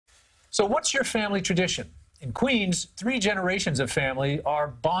So what's your family tradition? In Queens, 3 generations of family are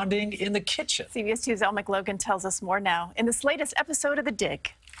bonding in the kitchen. CBS2's Elle McLogan tells us more now in this latest episode of The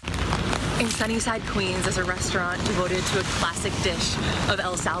Dig. In Sunnyside, Queens, there's a restaurant devoted to a classic dish of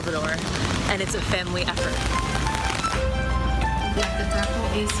El Salvador, and it's a family effort. Like the taco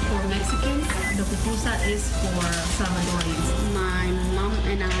is for Mexicans, the pupusa is for Salvadorians. My mom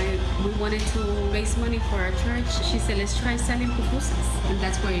and I, we wanted to raise money for our church. She said, let's try selling pupusas. And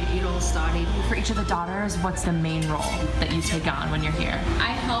that's where it all started. For each of the daughters, what's the main role that you take on when you're here?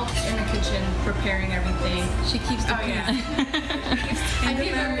 I help in the kitchen, preparing everything. She keeps the I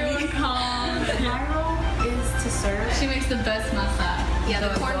keep everyone calm. My role is to serve. She makes the best masa. Yeah,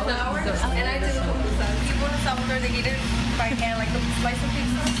 the corn flour, and I do the pupusas. People in Salvador, they eat it by hand, like the slice of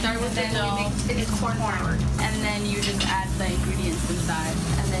pizza. Start with the dough, it's corn flour. and then you just add the ingredients inside,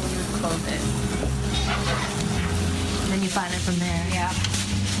 and then you close it. And then you find it from there. Yeah.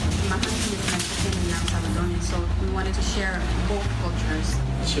 My husband is Mexican and I'm Salvadorian, so we wanted to share both cultures.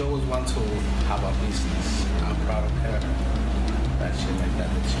 She always wants to have a business. I'm proud of her that she made that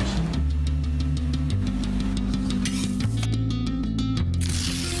decision.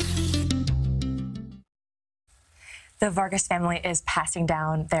 The Vargas family is passing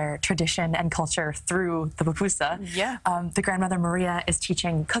down their tradition and culture through the pupusa. Yeah. The grandmother Maria is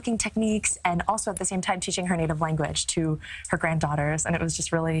teaching cooking techniques and also at the same time teaching her native language to her granddaughters. And it was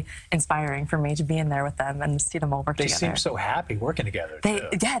just really inspiring for me to be in there with them and see them all work together. They seem so happy working together, too.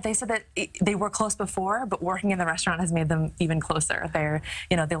 Yeah, they said that they were close before, but working in the restaurant has made them even closer. They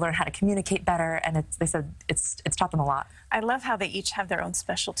learn how to communicate better, and they said it's taught them a lot. I love how they each have their own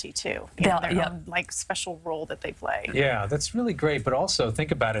specialty, too. Yeah, their own, like, special role that they play. Yeah, that's really great. But also,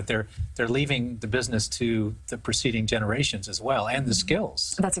 think about it. They're leaving the business to the preceding generations as well, and the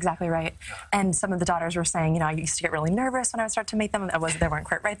skills. That's exactly right. And some of the daughters were saying, I used to get really nervous when I would start to make them. They weren't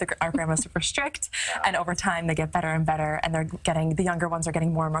quite right. Our grandma was super strict. And over time, they get better and better. And the younger ones are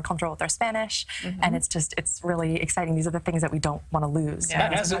getting more and more comfortable with their Spanish. And it's really exciting. These are the things that we don't want to lose. Yeah.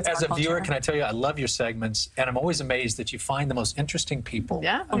 As a viewer, can I tell you, I love your segments. And I'm always amazed that you find the most interesting people.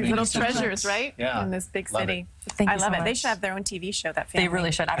 Yeah, little treasures, right? Yeah. In this big Love city. Thank you I love so it. They much. should have their own TV show, that family. They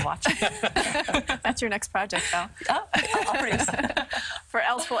really should. I'd watch. That's your next project, Belle. Oh, I'll produce. For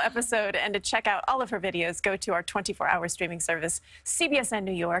Elle's full episode and to check out all of her videos, go to our 24-hour streaming service, CBSN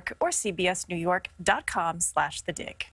New York or cbsnewyork.com/thedig.